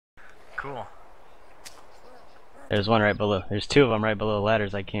cool. There's one right below. There's two of them right below the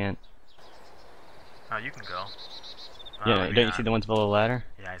ladders. I can't. Oh, you can go. Yeah, Maybe don't you not. see the ones below the ladder?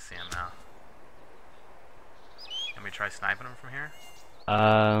 Yeah, I see him now. Can we try sniping him from here?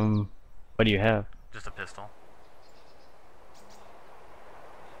 What do you have? Just a pistol.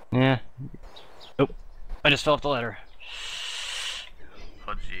 Yeah. Oh, I just fell off the ladder.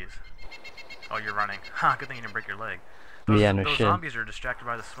 Oh, jeez. Oh, you're running. Ha, good thing you didn't break your leg. Yeah, no those shit. zombies are distracted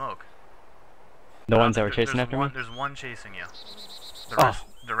by the smoke. The ones that were chasing after me? There's one chasing you. Oh.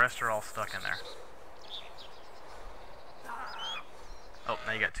 The rest are all stuck in there. Oh,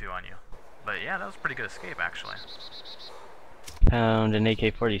 now you got two on you. But yeah, that was a pretty good escape, actually. Found an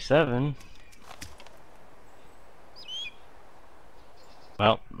AK-47.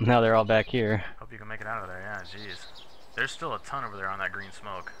 Well, now they're all back here. Hope you can make it out of there. Yeah, jeez. There's still a ton over there on that green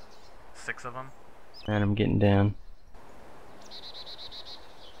smoke. 6 of them. And I'm getting down.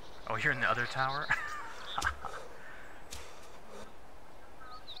 Oh, you're in the other tower?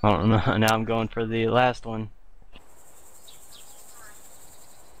 I don't know. Now I'm going for the last one.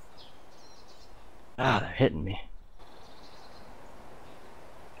 Ah, they're hitting me.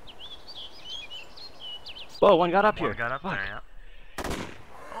 Whoa, one got up here. One got up Fuck. there, yeah.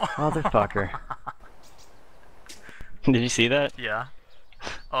 Motherfucker. Did you see that? Yeah.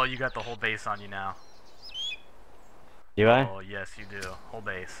 Oh, you got the whole base on you now. Do I? Oh, yes, you do. Whole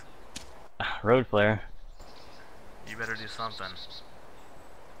base. Road flare. You better do something.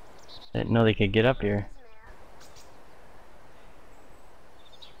 Didn't know they could get up here.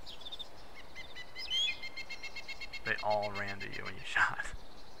 They all ran to you when you shot.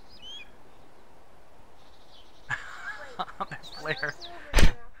 That flare.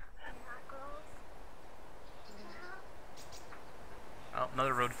 Oh,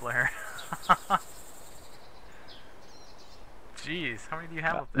 another road flare. Jeez, how many do you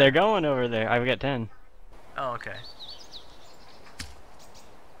have up there? They're going over there. I've got 10. Oh, okay.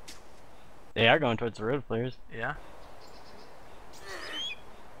 They are going towards the road flares. Yeah?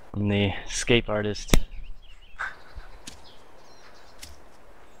 I'm the escape artist. Did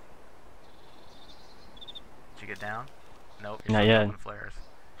you get down? Nope. Not still yet. open flares.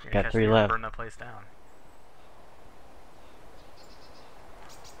 You're Got gonna 3 catch me left. Burn that place down.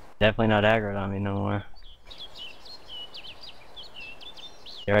 Definitely not aggroed on me no more.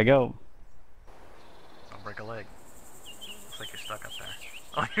 Here I go. Don't break a leg. Looks like you're stuck up there.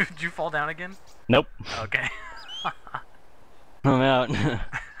 Oh, did you fall down again? Nope. Okay. I'm out.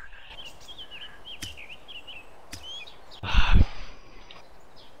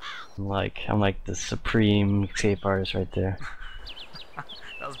 I'm like the supreme escape artist right there.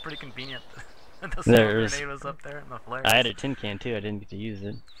 That was pretty convenient. The smoke grenade was up there and the flare. I had a tin can too, I didn't get to use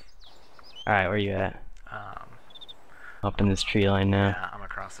it. Alright, where are you at? Up in this tree line now. Yeah, I'm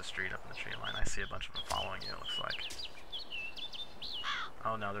across the street up in the tree line. I see a bunch of them following you, it looks like.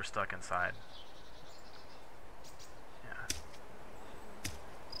 Oh no, they're stuck inside. Yeah.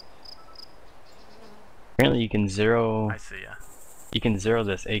 Apparently you can zero... I see ya. You can zero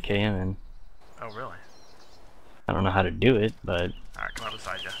this AKM in. Oh really? I don't know how to do it, but... Alright, come up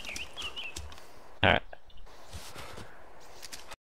beside you.